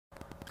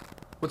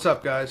What's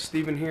up, guys?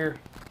 Steven here.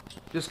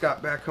 Just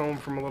got back home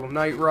from a little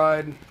night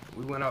ride.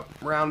 We went up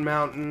Round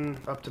Mountain,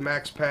 up to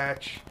Max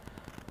Patch,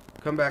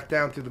 come back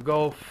down through the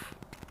Gulf.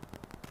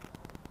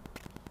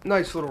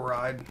 Nice little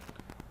ride.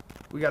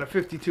 We got a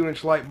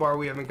 52-inch light bar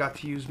we haven't got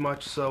to use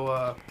much,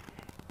 so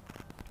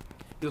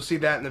you'll see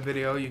that in the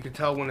video. You can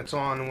tell when it's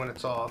on and when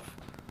it's off.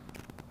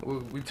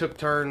 We took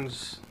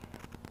turns,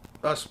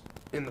 us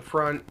in the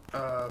front,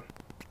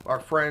 our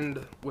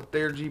friend with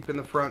their Jeep in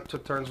the front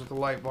took turns with the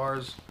light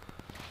bars.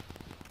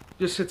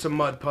 Just hit some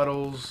mud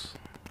puddles,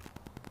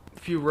 a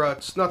few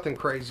ruts, nothing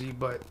crazy,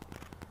 but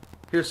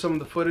here's some of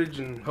the footage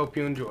and hope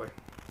you enjoy.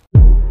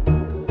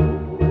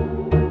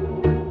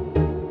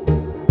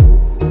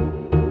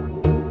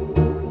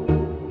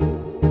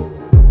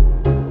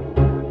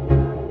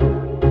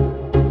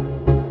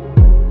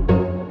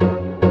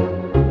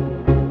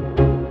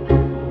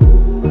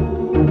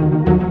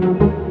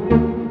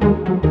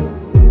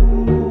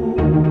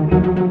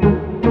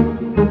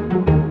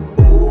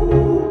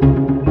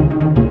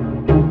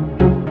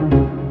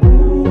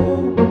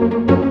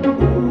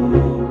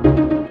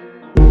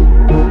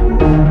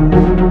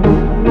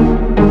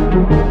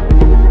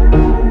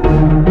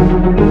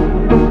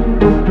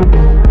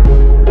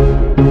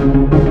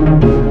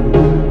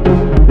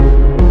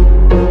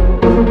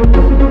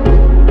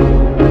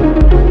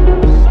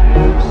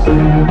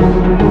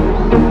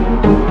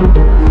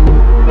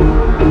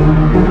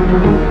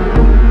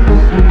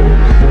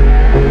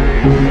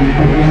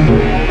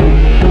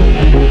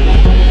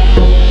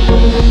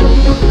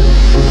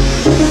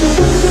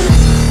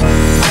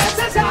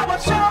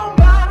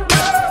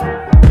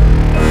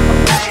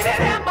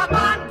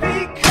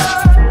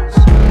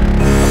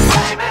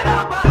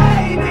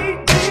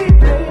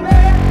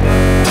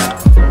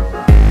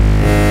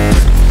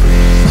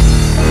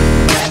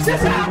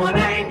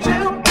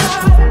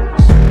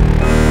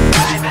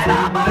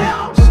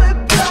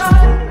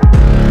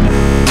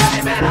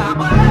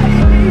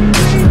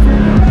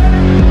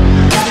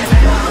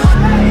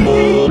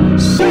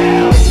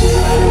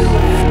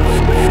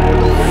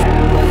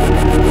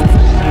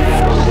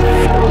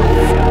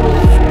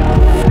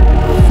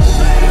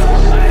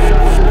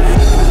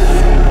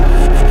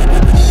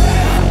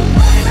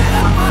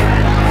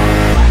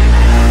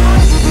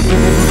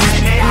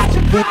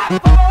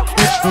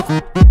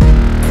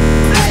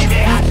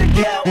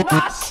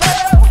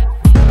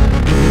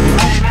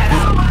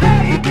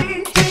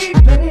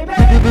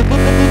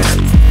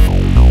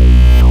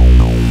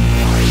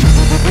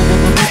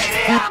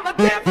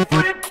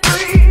 Different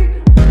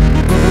breed.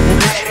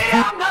 Maybe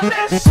I'm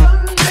not this